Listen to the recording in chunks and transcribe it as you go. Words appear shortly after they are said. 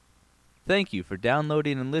Thank you for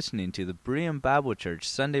downloading and listening to the Berean Bible Church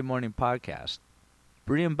Sunday Morning Podcast.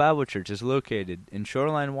 Berean Bible Church is located in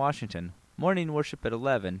Shoreline, Washington, morning worship at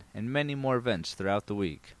 11, and many more events throughout the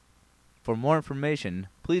week. For more information,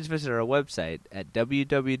 please visit our website at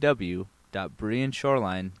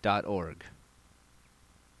www.bereanshoreline.org.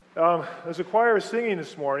 There's a choir singing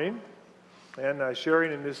this morning and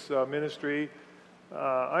sharing in this ministry.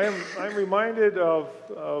 I'm reminded of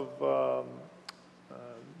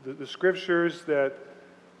the scriptures that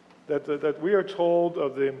we are told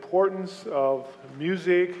of the importance of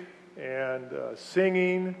music and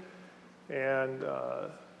singing, and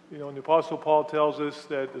the Apostle Paul tells us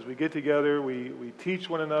that as we get together, we teach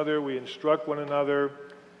one another, we instruct one another,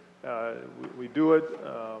 we do it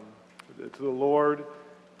to the Lord,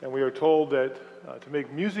 and we are told that to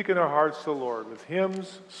make music in our hearts to the Lord with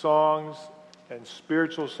hymns, songs, and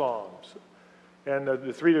spiritual songs. And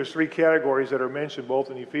there's three categories that are mentioned both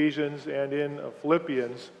in Ephesians and in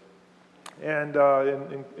Philippians, and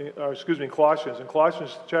in Colossians. In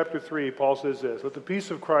Colossians chapter 3, Paul says this: "Let the peace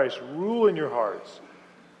of Christ rule in your hearts.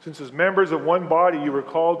 Since as members of one body you were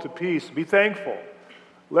called to peace, be thankful.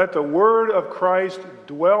 Let the word of Christ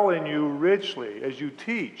dwell in you richly as you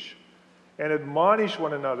teach and admonish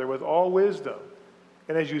one another with all wisdom,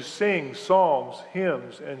 and as you sing psalms,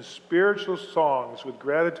 hymns, and spiritual songs with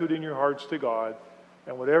gratitude in your hearts to God.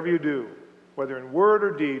 And whatever you do, whether in word or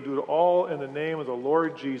deed, do it all in the name of the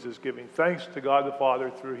Lord Jesus, giving thanks to God the Father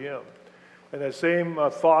through him." And that same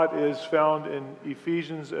thought is found in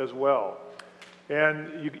Ephesians as well.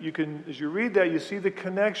 And you can, as you read that, you see the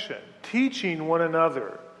connection. Teaching one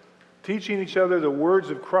another, teaching each other the words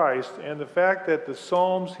of Christ, and the fact that the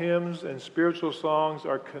psalms, hymns, and spiritual songs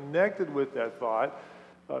are connected with that thought.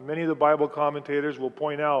 Many of the Bible commentators will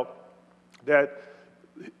point out that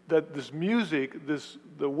this music,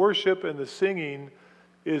 the worship and the singing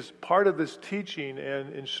is part of this teaching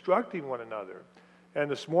and instructing one another. And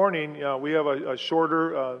this morning we have a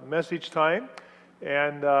shorter message time,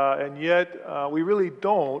 and yet we really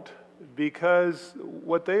don't, because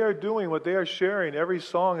what they are doing, what they are sharing, every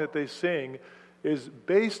song that they sing is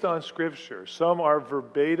based on Scripture. Some are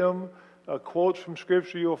verbatim quotes from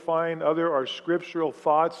Scripture you'll find. Other are scriptural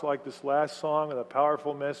thoughts like this last song and a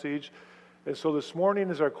powerful message. And so this morning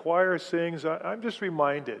as our choir sings, I'm just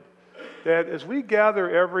reminded that as we gather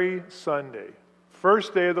every Sunday,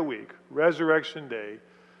 first day of the week, Resurrection Day,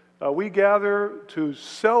 we gather to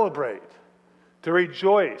celebrate, to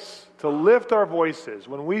rejoice, to lift our voices.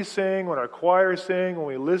 When we sing, when our choir sing, when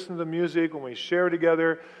we listen to the music, when we share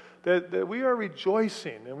together, that we are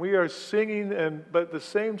rejoicing and we are singing, but at the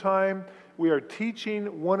same time, we are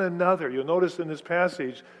teaching one another. You'll notice in this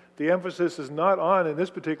passage, the emphasis is not on, in this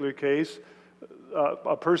particular case,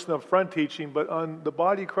 a person up front teaching, but on the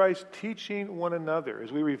body of Christ teaching one another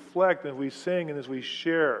as we reflect and we sing and as we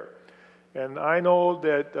share. And I know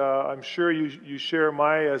that I'm sure you share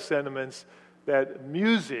my sentiments that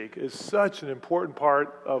music is such an important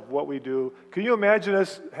part of what we do. Can you imagine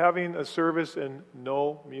us having a service and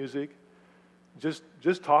no music? Just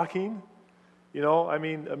talking?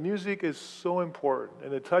 Music is so important,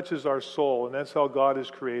 and it touches our soul, and that's how God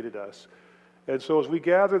has created us. And so as we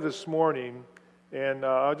gather this morning, and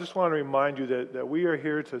I just want to remind you that we are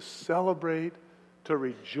here to celebrate, to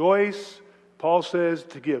rejoice. Paul says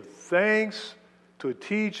to give thanks, to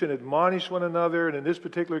teach and admonish one another, and in this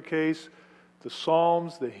particular case, the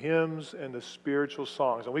psalms, the hymns, and the spiritual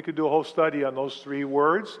songs. And we could do a whole study on those three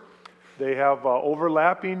words. They have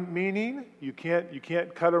overlapping meaning. You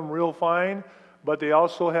can't cut them real fine, but they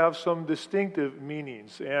also have some distinctive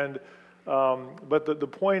meanings. And but the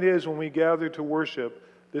point is, when we gather to worship,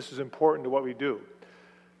 this is important to what we do.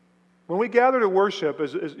 When we gather to worship,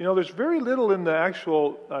 there's very little in the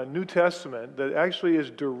actual New Testament that actually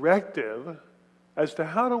is directive as to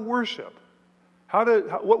how to worship.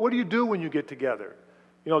 What do you do when you get together?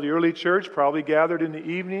 The early church probably gathered in the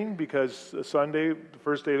evening because Sunday, the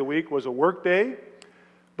first day of the week, was a work day.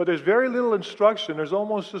 But there's very little instruction. There's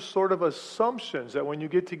almost just sort of assumptions that when you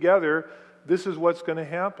get together, this is what's going to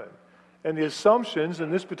happen. And the assumptions,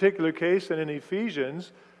 in this particular case and in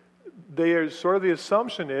Ephesians, they are sort of the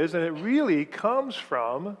assumption is, and it really comes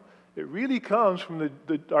from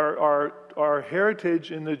our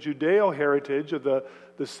heritage in the Judeo heritage of the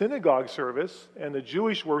synagogue service and the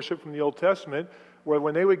Jewish worship from the Old Testament, where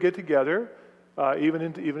when they would get together, even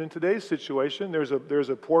in today's situation, there's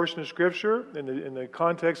a portion of Scripture in the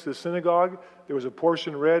context of the synagogue. There was a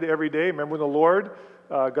portion read every day. Remember when the Lord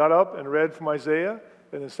got up and read from Isaiah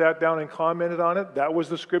and then sat down and commented on it? That was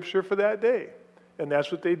the Scripture for that day, and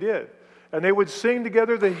that's what they did. And they would sing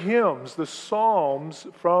together the hymns, the psalms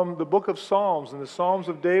from the book of Psalms and the Psalms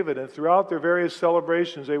of David. And throughout their various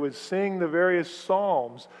celebrations, they would sing the various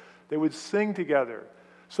psalms. They would sing together.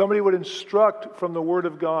 Somebody would instruct from the Word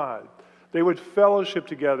of God. They would fellowship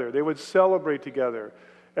together. They would celebrate together.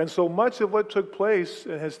 And so much of what took place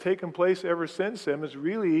and has taken place ever since then is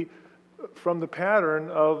really from the pattern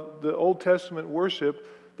of the Old Testament worship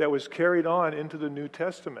that was carried on into the New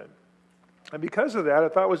Testament. And because of that, I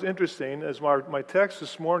thought it was interesting, as my text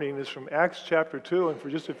this morning is from Acts chapter 2, and for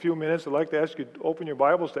just a few minutes, I'd like to ask you to open your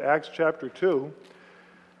Bibles to Acts chapter 2,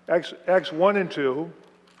 Acts 1 and 2,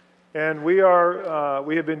 and we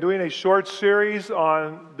have been doing a short series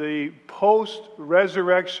on the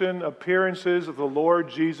post-resurrection appearances of the Lord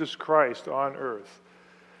Jesus Christ on earth.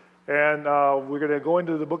 And we're going to go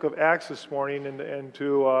into the book of Acts this morning and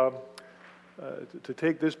to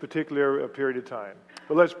take this particular period of time.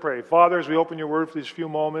 But let's pray. Father, as we open your word for these few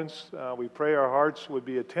moments, we pray our hearts would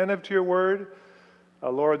be attentive to your word.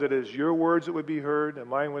 Lord, that it is your words that would be heard and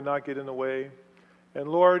mine would not get in the way. And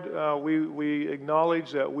Lord, we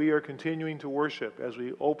acknowledge that we are continuing to worship as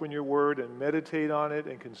we open your word and meditate on it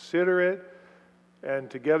and consider it. And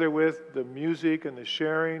together with the music and the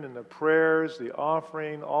sharing and the prayers, the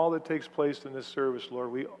offering, all that takes place in this service,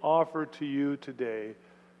 Lord, we offer to you today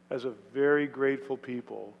as a very grateful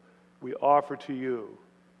people. We offer to you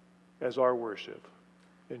as our worship.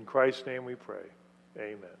 In Christ's name we pray.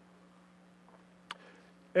 Amen.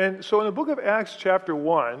 And so in the book of Acts chapter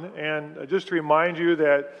 1, and just to remind you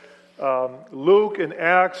that Luke and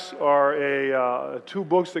Acts are two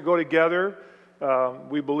books that go together.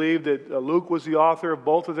 We believe that Luke was the author of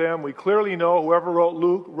both of them. We clearly know whoever wrote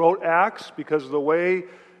Luke wrote Acts because of the way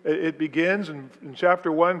it begins in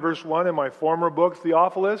chapter 1, verse 1 in my former book,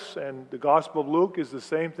 Theophilus, and the Gospel of Luke is the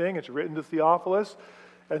same thing. It's written to Theophilus.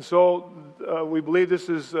 And so we believe this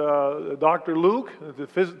is Dr. Luke,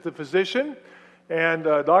 the physician. And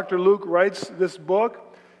Dr. Luke writes this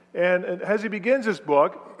book. And as he begins this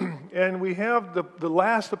book, and we have the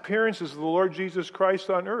last appearances of the Lord Jesus Christ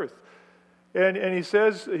on earth. And he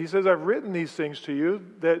says, I've written these things to you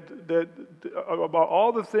that about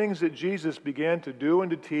all the things that Jesus began to do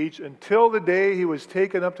and to teach until the day he was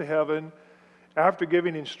taken up to heaven after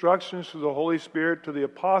giving instructions through the Holy Spirit to the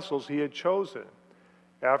apostles he had chosen.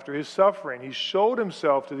 After his suffering, he showed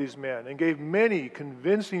himself to these men and gave many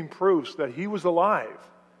convincing proofs that he was alive.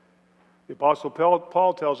 The Apostle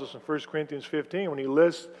Paul tells us in 1 Corinthians 15 when he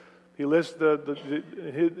lists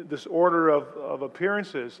this order of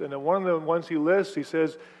appearances. And then one of the ones he lists, he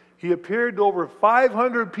says, he appeared to over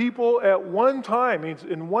 500 people at one time, means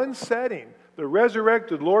in one setting. The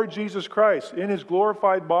resurrected Lord Jesus Christ in his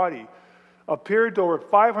glorified body appeared to over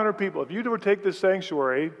 500 people. If you were to take this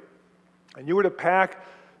sanctuary and you were to pack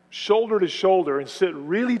shoulder to shoulder and sit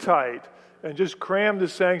really tight and just cram the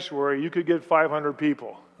sanctuary, you could get 500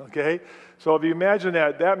 people. Okay? So if you imagine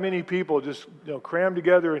that many people just crammed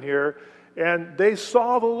together in here, and they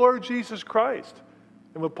saw the Lord Jesus Christ.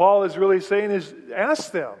 And what Paul is really saying is,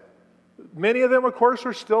 ask them. Many of them, of course,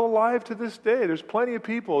 are still alive to this day. There's plenty of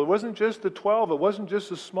people. It wasn't just the 12. It wasn't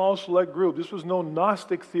just a small select group. This was no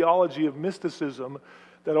Gnostic theology of mysticism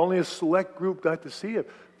that only a select group got to see it.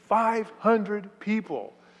 500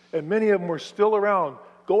 people. And many of them were still around.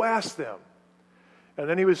 Go ask them. And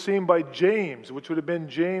then he was seen by James, which would have been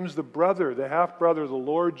James the brother, the half-brother of the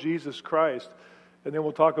Lord Jesus Christ. And then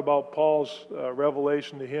we'll talk about Paul's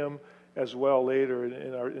revelation to him as well later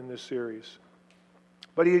in this series.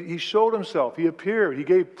 But he showed himself. He appeared. He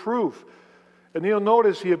gave proof. And you'll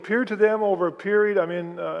notice he appeared to them over a period,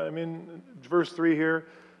 verse 3 here,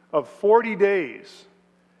 of 40 days.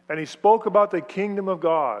 And he spoke about the kingdom of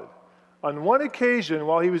God. On one occasion,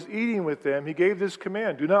 while he was eating with them, he gave this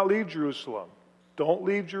command, do not leave Jerusalem. Don't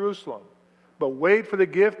leave Jerusalem, but wait for the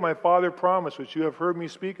gift my Father promised, which you have heard me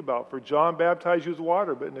speak about. For John baptized you with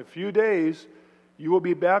water, but in a few days you will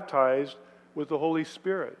be baptized with the Holy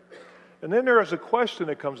Spirit. And then there is a question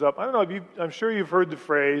that comes up. I don't know, I'm sure you've heard the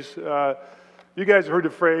phrase. You guys have heard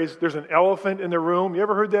the phrase, there's an elephant in the room. You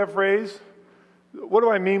ever heard that phrase? What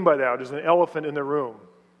do I mean by that? There's an elephant in the room.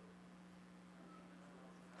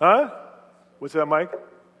 Huh? What's that, Mike?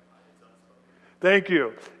 Thank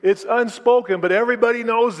you. It's unspoken, but everybody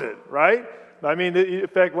knows it, right? I mean, in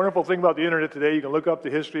fact, wonderful thing about the internet today, you can look up the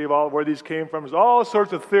history of all where these came from. There's all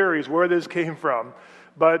sorts of theories where this came from.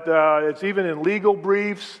 But it's even in legal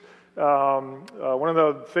briefs. One of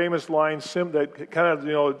the famous lines that kind of,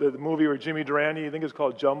 the movie where Jimmy Durante, I think it's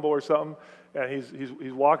called Jumbo or something, and he's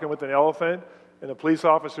walking with an elephant, and a police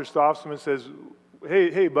officer stops him and says,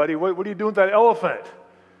 hey, buddy, what are you doing with that elephant?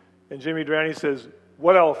 And Jimmy Durante says,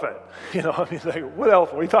 what elephant? Like, what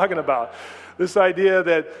elephant? What are you talking about? This idea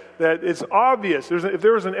that it's obvious. If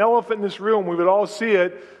there was an elephant in this room, we would all see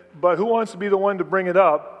it, but who wants to be the one to bring it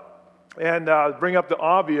up and bring up the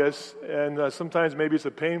obvious? And sometimes maybe it's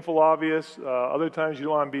a painful obvious. Other times you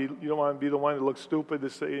don't want to be the one that looks stupid to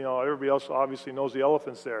say, everybody else obviously knows the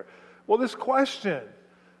elephant's there. Well, this question,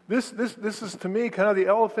 this is to me kind of the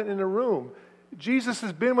elephant in the room. Jesus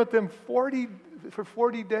has been with them for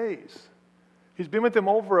 40 days. He's been with them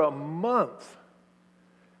over a month.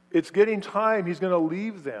 It's getting time. He's going to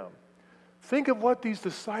leave them. Think of what these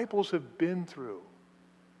disciples have been through.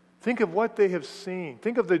 Think of what they have seen.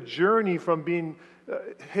 Think of the journey from being,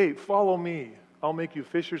 hey, follow me, I'll make you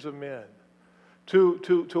fishers of men,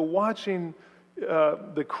 to watching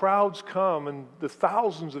the crowds come and the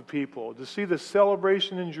thousands of people, to see the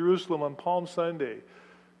celebration in Jerusalem on Palm Sunday,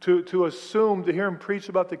 to hear him preach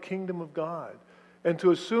about the kingdom of God, and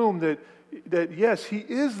to assume that yes, he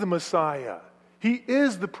is the Messiah. He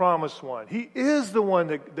is the promised one. He is the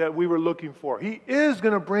one that we were looking for. He is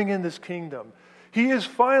going to bring in this kingdom. He is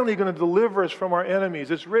finally going to deliver us from our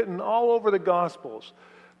enemies. It's written all over the Gospels.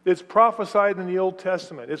 It's prophesied in the Old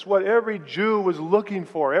Testament. It's what every Jew was looking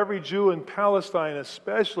for. Every Jew in Palestine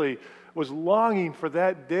especially was longing for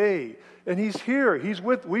that day. And he's here.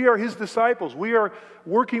 We are his disciples. We are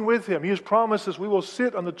working with him. He has promised us we will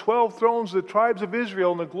sit on the 12 thrones of the tribes of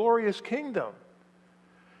Israel in the glorious kingdom.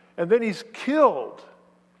 And then he's killed.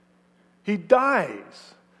 He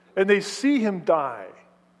dies. And they see him die.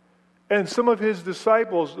 And some of his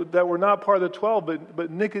disciples that were not part of the 12,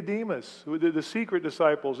 but Nicodemus, the secret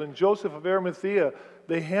disciples, and Joseph of Arimathea,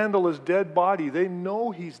 they handle his dead body. They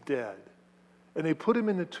know he's dead. And they put him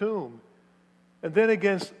in the tomb. And then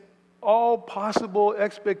against all possible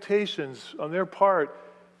expectations on their part,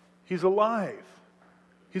 he's alive.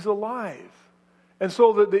 He's alive. And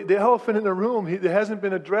so the elephant in the room, it hasn't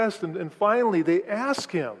been addressed. And finally, they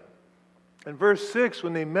ask him. In verse 6,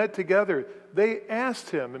 when they met together, they asked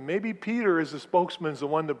him, and maybe Peter as the spokesman is the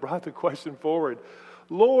one that brought the question forward,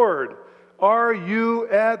 Lord, are you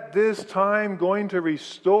at this time going to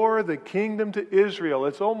restore the kingdom to Israel?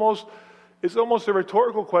 It's almost a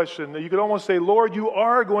rhetorical question. You could almost say, Lord, you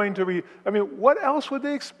are going to what else would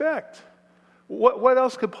they expect? What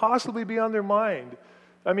else could possibly be on their mind?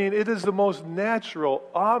 It is the most natural,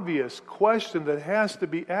 obvious question that has to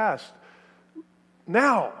be asked.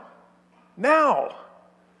 Now.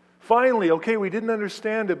 Finally, okay, we didn't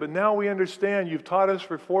understand it, but now we understand. You've taught us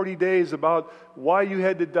for 40 days about why you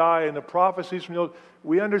had to die and the prophecies from the Old.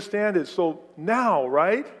 We understand it. So now,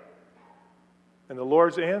 right? And the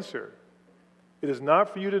Lord's answer, it is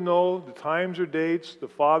not for you to know the times or dates the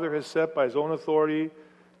Father has set by his own authority.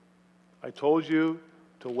 I told you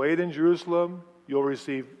to wait in Jerusalem. You'll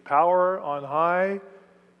receive power on high.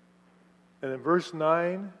 And in verse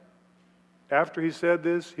 9, after he said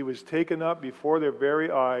this, he was taken up before their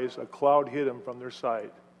very eyes. A cloud hid him from their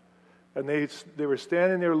sight. And they were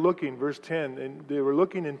standing there looking, verse 10, and they were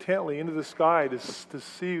looking intently into the sky to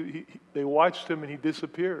see. They watched him and he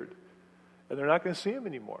disappeared. And they're not going to see him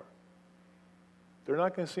anymore. They're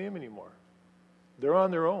not going to see him anymore. They're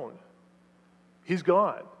on their own. He's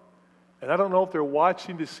gone. And I don't know if they're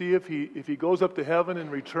watching to see if he goes up to heaven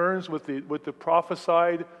and returns with the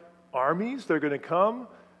prophesied armies. They're going to come.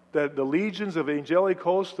 That the legions of angelic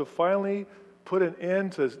hosts to finally put an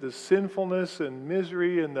end to the sinfulness and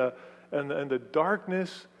misery and the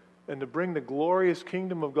darkness, and to bring the glorious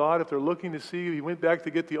kingdom of God. If they're looking to see, he went back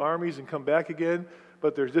to get the armies and come back again,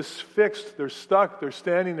 but they're just fixed, they're stuck, they're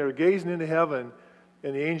standing there gazing into heaven,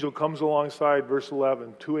 and the angel comes alongside, verse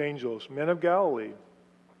 11, 2 angels, men of Galilee,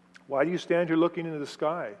 why do you stand here looking into the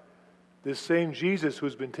sky? This same Jesus who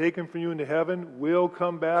has been taken from you into heaven will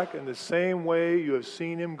come back in the same way you have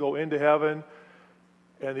seen him go into heaven.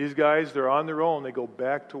 And these guys, they're on their own. They go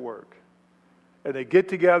back to work. And they get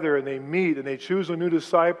together and they meet and they choose a new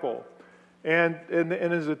disciple. And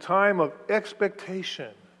it's a time of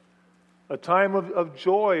expectation, a time of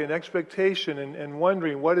joy and expectation and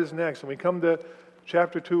wondering what is next. And we come to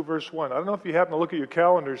chapter 2, verse 1. I don't know if you happen to look at your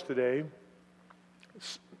calendars today.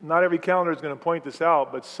 Not every calendar is going to point this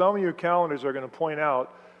out, but some of your calendars are going to point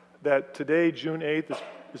out that today, June 8th,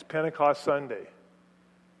 is Pentecost Sunday.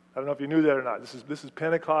 I don't know if you knew that or not. This is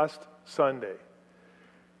Pentecost Sunday.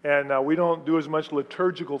 And we don't do as much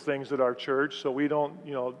liturgical things at our church, so we don't,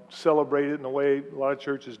 celebrate it in the way a lot of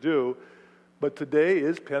churches do. But today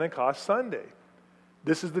is Pentecost Sunday.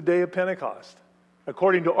 This is the day of Pentecost.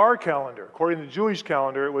 According to our calendar, according to the Jewish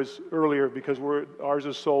calendar, it was earlier because ours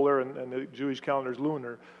is solar and the Jewish calendar is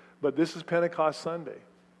lunar. But this is Pentecost Sunday.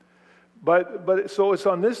 But so it's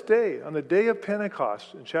on this day, on the day of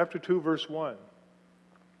Pentecost, in chapter 2, verse 1,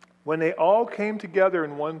 when they all came together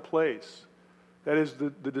in one place, that is,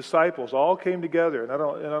 the disciples all came together, and I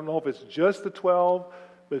don't know if it's just the 12,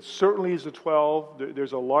 but it certainly is the 12.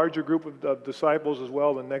 There's a larger group of disciples as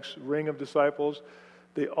well, the next ring of disciples.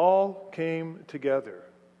 They all came together.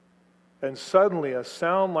 And suddenly a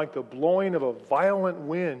sound like the blowing of a violent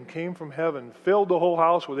wind came from heaven, filled the whole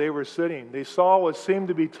house where they were sitting. They saw what seemed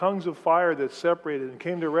to be tongues of fire that separated and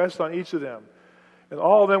came to rest on each of them. And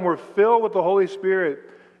all of them were filled with the Holy Spirit,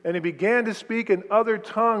 and they began to speak in other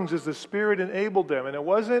tongues as the Spirit enabled them. And it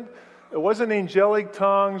wasn't angelic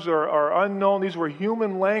tongues or unknown. These were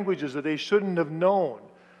human languages that they shouldn't have known.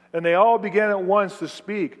 And they all began at once to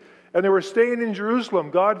speak. And they were staying in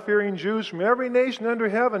Jerusalem, God-fearing Jews from every nation under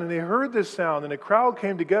heaven. And they heard this sound, and the crowd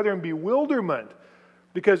came together in bewilderment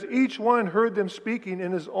because each one heard them speaking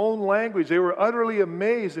in his own language. They were utterly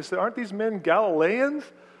amazed. They said, "Aren't these men Galileans?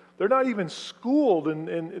 They're not even schooled,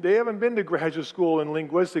 and they haven't been to graduate school in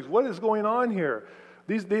linguistics. What is going on here?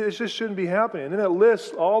 This just shouldn't be happening." And then it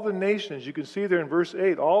lists all the nations. You can see there in verse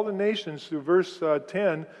 8, all the nations through verse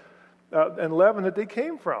 10 and 11 that they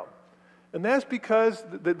came from. And that's because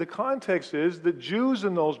the context is that Jews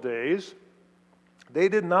in those days, they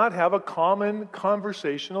did not have a common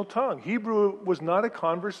conversational tongue. Hebrew was not a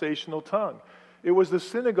conversational tongue. It was the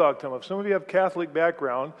synagogue tongue. If some of you have Catholic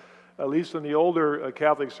background, at least in the older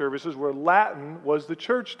Catholic services, where Latin was the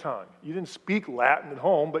church tongue. You didn't speak Latin at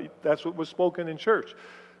home, but that's what was spoken in church.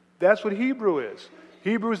 That's what Hebrew is.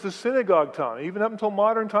 Hebrew is the synagogue tongue, even up until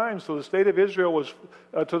modern times. So the state of Israel was,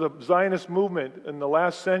 to the Zionist movement in the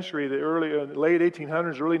last century, the late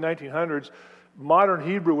 1800s, early 1900s, modern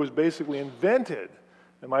Hebrew was basically invented.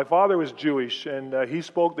 And my father was Jewish, and they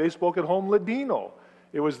spoke at home Ladino.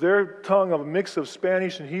 It was their tongue of a mix of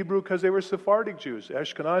Spanish and Hebrew because they were Sephardic Jews.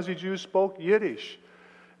 Ashkenazi Jews spoke Yiddish.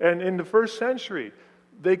 And in the first century,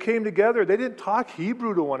 they came together. They didn't talk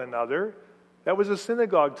Hebrew to one another. That was a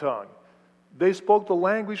synagogue tongue. They spoke the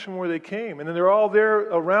language from where they came. And then they're all there,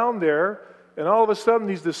 around there, and all of a sudden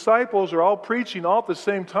these disciples are all preaching all at the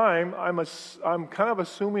same time. I'm kind of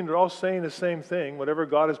assuming they're all saying the same thing. Whatever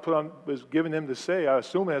God has given them to say, I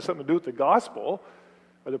assume it has something to do with the gospel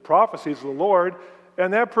or the prophecies of the Lord.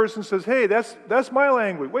 And that person says, "Hey, that's my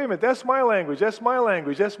language. Wait a minute, that's my language. That's my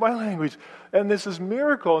language. That's my language." And this is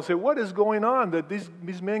miracle. And say, what is going on that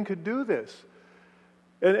these men could do this?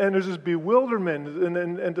 And there's this bewilderment,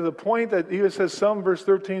 and to the point that even says some, verse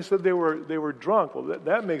 13 said they were drunk. Well,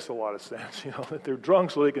 that makes a lot of sense, that they're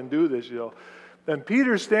drunk so they can do this, And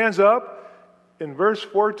Peter stands up in verse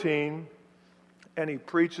 14, and he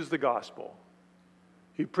preaches the gospel.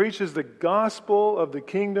 He preaches the gospel of the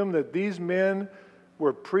kingdom that these men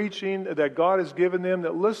were preaching, that God has given them,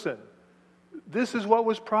 that listen, this is what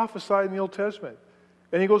was prophesied in the Old Testament.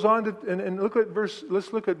 And he goes on to, and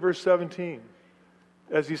let's look at verse 17.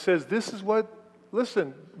 As he says,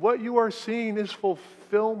 what you are seeing is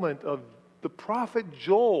fulfillment of the prophet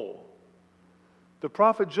Joel. The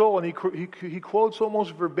prophet Joel, and he quotes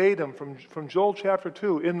almost verbatim from Joel chapter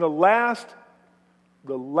 2. In the last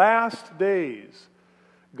days,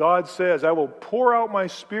 God says, "I will pour out my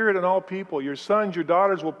spirit on all people. Your sons, your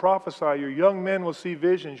daughters will prophesy. Your young men will see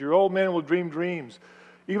visions. Your old men will dream dreams.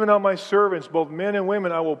 Even on my servants, both men and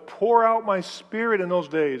women, I will pour out my spirit in those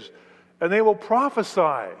days. And they will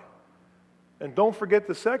prophesy." And don't forget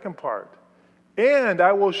the second part. "And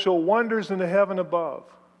I will show wonders in the heaven above,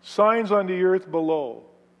 signs on the earth below.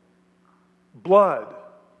 Blood."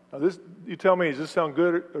 Now this, you tell me, does this sound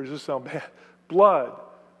good or does this sound bad? Blood,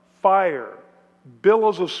 fire,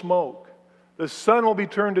 billows of smoke. The sun will be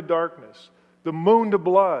turned to darkness, the moon to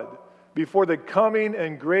blood, before the coming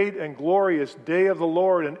and great and glorious day of the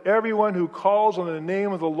Lord. And everyone who calls on the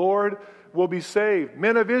name of the Lord will be saved.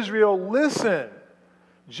 Men of Israel, listen.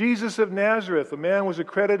 Jesus of Nazareth, a man was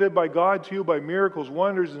accredited by God to you by miracles,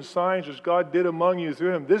 wonders, and signs which God did among you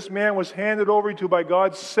through him. This man was handed over to you by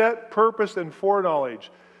God's set purpose and foreknowledge.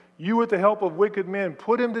 You, with the help of wicked men,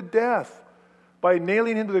 put him to death by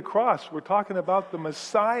nailing him to the cross. We're talking about the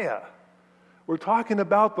Messiah. We're talking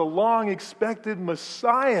about the long-expected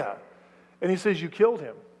Messiah. And he says, you killed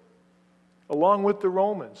him, along with the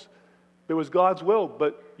Romans. It was God's will,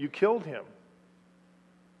 but you killed him.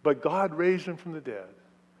 But God raised him from the dead.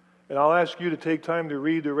 And I'll ask you to take time to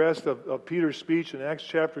read the rest of Peter's speech in Acts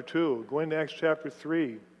chapter 2. Go into Acts chapter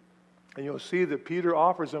 3. And you'll see that Peter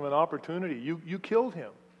offers him an opportunity. You killed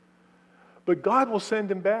him. But God will send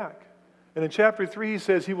him back. And in chapter 3 he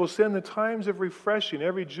says he will send the times of refreshing.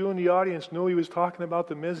 Every Jew in the audience knew he was talking about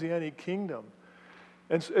the Messianic kingdom.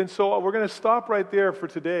 And so we're going to stop right there for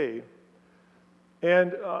today.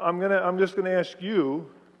 And I'm just going to ask you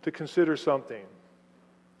to consider something.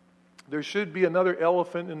 there should be another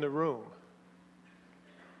elephant in the room.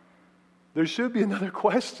 There should be another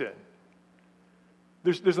question.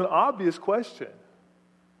 There's an obvious question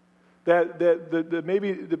that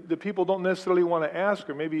maybe the people don't necessarily want to ask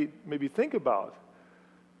or maybe think about.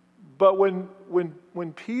 But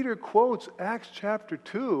when Peter quotes Acts chapter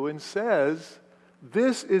 2 and says,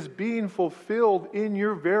 this is being fulfilled in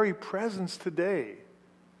your very presence today.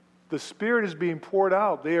 The Spirit is being poured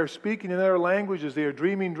out. They are speaking in other languages. They are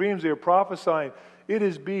dreaming dreams. They are prophesying. It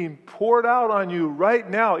is being poured out on you right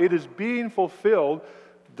now. It is being fulfilled.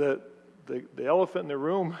 The elephant in the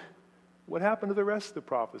room, what happened to the rest of the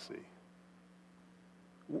prophecy?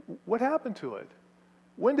 What happened to it?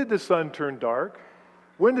 When did the sun turn dark?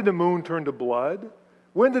 When did the moon turn to blood?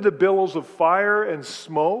 When did the billows of fire and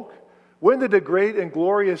smoke? When did the great and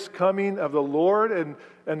glorious coming of the Lord and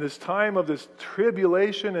this time of this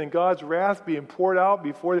tribulation and God's wrath being poured out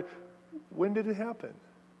before? When did it happen?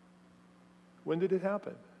 When did it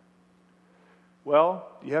happen? Well,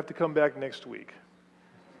 you have to come back next week.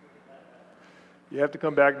 You have to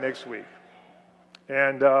come back next week.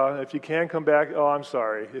 And if you can't come back, I'm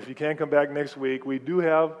sorry. If you can't come back next week, we do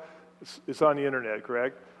have, it's on the internet,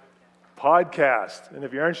 correct? Podcast. And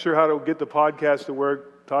if you aren't sure how to get the podcast to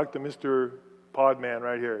work, talk to Mr. Podman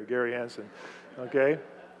right here, Gary Hansen. Okay?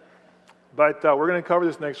 But we're going to cover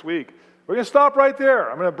this next week. We're going to stop right there.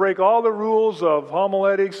 I'm going to break all the rules of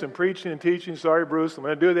homiletics and preaching and teaching. Sorry, Bruce. I'm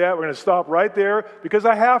going to do that. We're going to stop right there because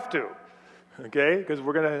I have to. Okay? Because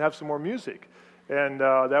we're going to have some more music. And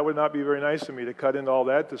that would not be very nice of me to cut into all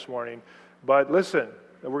that this morning. But listen,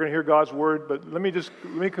 we're going to hear God's word. But let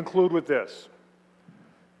me conclude with this.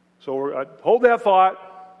 So hold that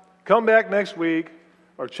thought. Come back next week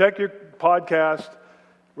or check your podcast.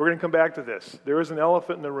 We're going to come back to this. There is an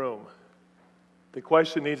elephant in the room. The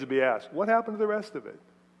question needs to be asked. What happened to the rest of it?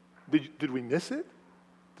 Did we miss it?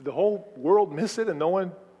 Did the whole world miss it and no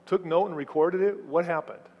one took note and recorded it? What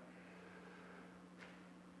happened?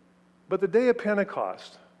 But the day of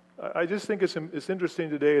Pentecost, I just think it's interesting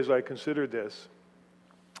today as I consider this,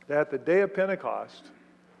 that the day of Pentecost,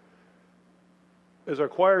 as our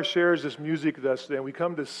choir shares this music with us today, and we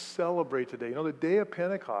come to celebrate today. You know, the day of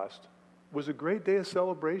Pentecost was a great day of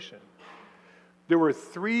celebration. There were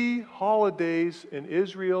 3 holidays in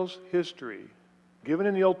Israel's history given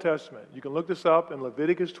in the Old Testament. You can look this up in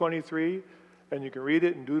Leviticus 23, and you can read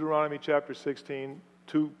it in Deuteronomy chapter 16,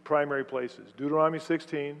 2 primary places. Deuteronomy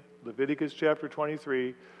 16, Leviticus chapter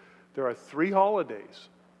 23. There are 3 holidays.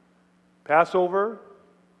 Passover,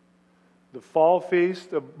 the fall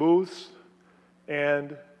feast of booths,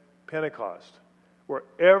 and Pentecost, where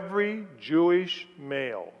every Jewish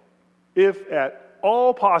male, if at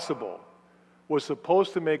all possible, was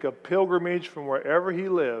supposed to make a pilgrimage from wherever he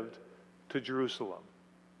lived to Jerusalem.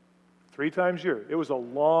 3 times a year. It was a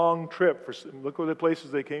long trip. Look at the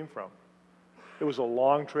places they came from. It was a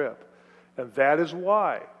long trip. And that is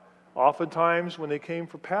why, oftentimes when they came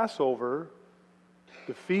for Passover,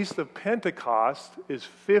 the Feast of Pentecost is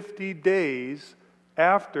 50 days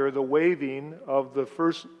after the waving of the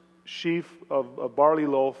first sheaf of barley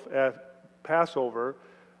loaf at Passover.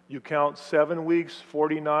 You count 7 weeks,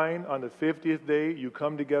 49. On the 50th day, you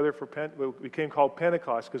come together for what became called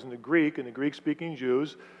Pentecost, because in the Greek-speaking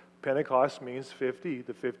Jews, Pentecost means 50,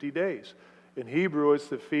 the 50 days. In Hebrew, it's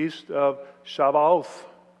the feast of Shavuot,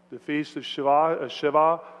 the feast of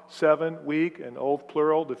Shiva, 7 week, and oath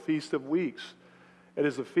plural, the feast of weeks. It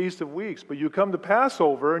is the feast of weeks. But you come to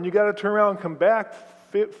Passover, and you got to turn around and come back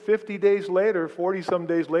 50 days later, 40-some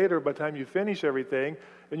days later, by the time you finish everything,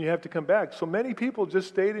 and you have to come back. So many people just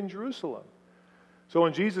stayed in Jerusalem. So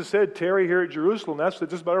when Jesus said, tarry here at Jerusalem, that's what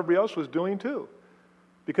just about everybody else was doing too.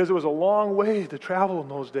 Because it was a long way to travel in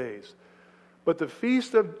those days. But the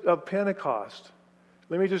Feast of Pentecost,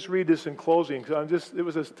 let me just read this in closing. It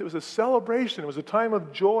was a celebration. It was a time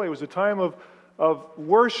of joy. It was a time of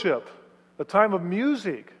worship, a time of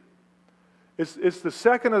music. It's the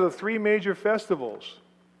second of the 3 major festivals.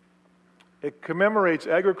 It commemorates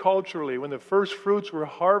agriculturally when the first fruits were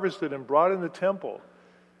harvested and brought in the temple.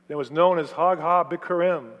 It was known as Hag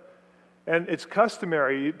HaBikurim. And it's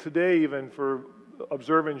customary today even for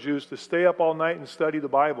observant Jews to stay up all night and study the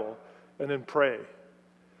Bible and then pray.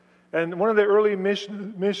 And one of the early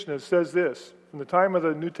Mishnahs says this, from the time of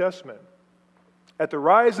the New Testament. At the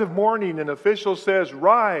rise of morning, an official says,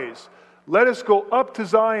 rise, let us go up to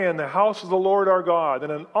Zion, the house of the Lord our God.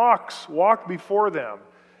 And an ox walked before them,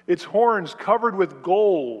 its horns covered with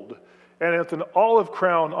gold, and with an olive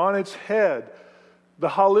crown on its head. The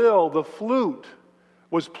Hallel, the flute,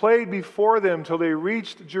 was played before them till they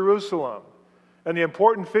reached Jerusalem. And the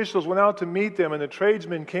important officials went out to meet them, and the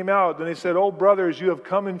tradesmen came out, and they said, "Oh, brothers, you have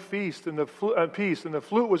come in peace." And the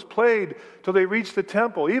flute was played till they reached the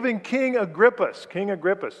temple. Even King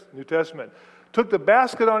Agrippas, New Testament, took the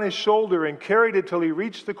basket on his shoulder and carried it till he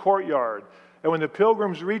reached the courtyard. And when the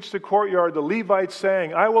pilgrims reached the courtyard, the Levites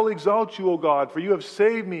sang, "I will exalt you, O God, for you have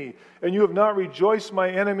saved me, and you have not rejoiced my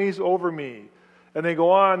enemies over me." And they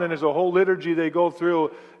go on, and there's a whole liturgy they go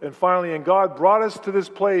through. And finally, and God brought us to this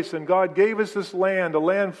place, and God gave us this land, a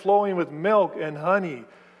land flowing with milk and honey.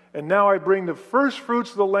 And now I bring the first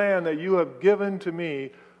fruits of the land that you have given to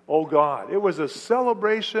me, O God. It was a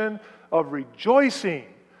celebration of rejoicing,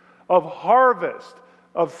 of harvest,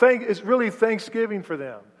 it's really Thanksgiving for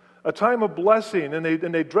them. A time of blessing, and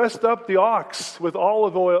they dressed up the ox with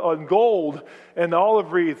olive oil and gold and the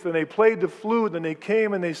olive wreath, and they played the flute, and they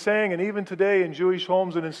came and they sang. And even today in Jewish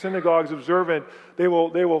homes and in synagogues observant, they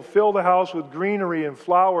will fill the house with greenery and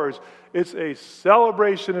flowers. It's a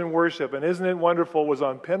celebration and worship. And isn't it wonderful? It was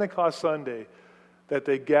on Pentecost Sunday that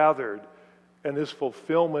they gathered, and this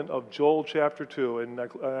fulfillment of Joel chapter 2. And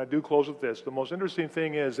I do close with this. The most interesting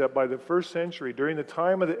thing is that by the first century, during the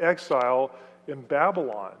time of the exile in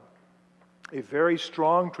Babylon, a very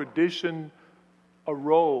strong tradition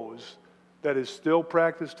arose that is still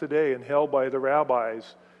practiced today and held by the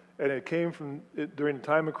rabbis. And it came from during the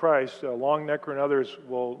time of Christ. Longnecker and others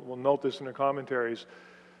will note this in their commentaries.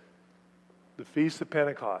 The Feast of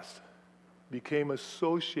Pentecost became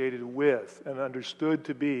associated with and understood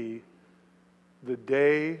to be the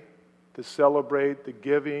day to celebrate the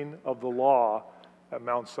giving of the law at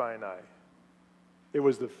Mount Sinai. It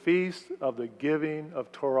was the feast of the giving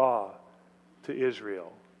of Torah to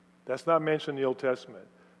Israel. That's not mentioned in the Old Testament,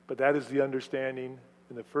 but that is the understanding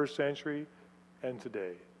in the first century and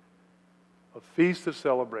today. A feast of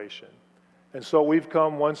celebration. And so we've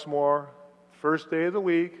come once more, first day of the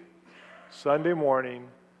week, Sunday morning,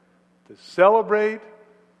 to celebrate,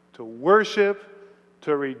 to worship,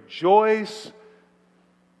 to rejoice,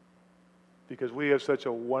 because we have such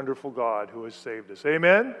a wonderful God who has saved us.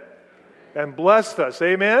 Amen? And blessed us.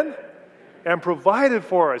 Amen? And provided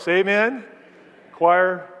for us. Amen?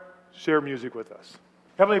 Choir, share music with us.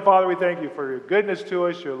 Heavenly Father, we thank you for your goodness to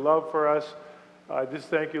us, your love for us. I just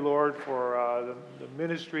thank you, Lord, for the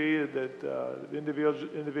ministry that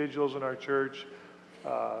individuals in our church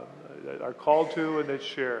that are called to and that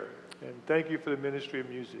share. And thank you for the ministry of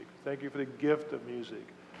music. Thank you for the gift of music.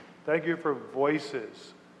 Thank you for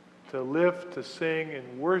voices to lift, to sing,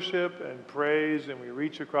 and worship and praise. And we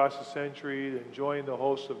reach across the century and join the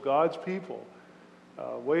hosts of God's people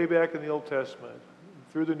way back in the Old Testament,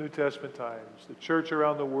 through the New Testament times, the church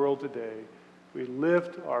around the world today. We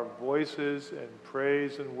lift our voices and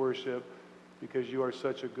praise and worship because you are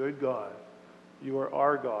such a good God. You are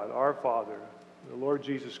our God, our Father. The Lord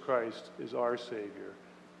Jesus Christ is our Savior.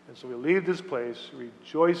 And so we leave this place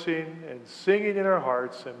rejoicing and singing in our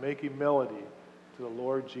hearts and making melody to the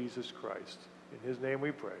Lord Jesus Christ. In his name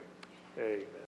we pray. Amen.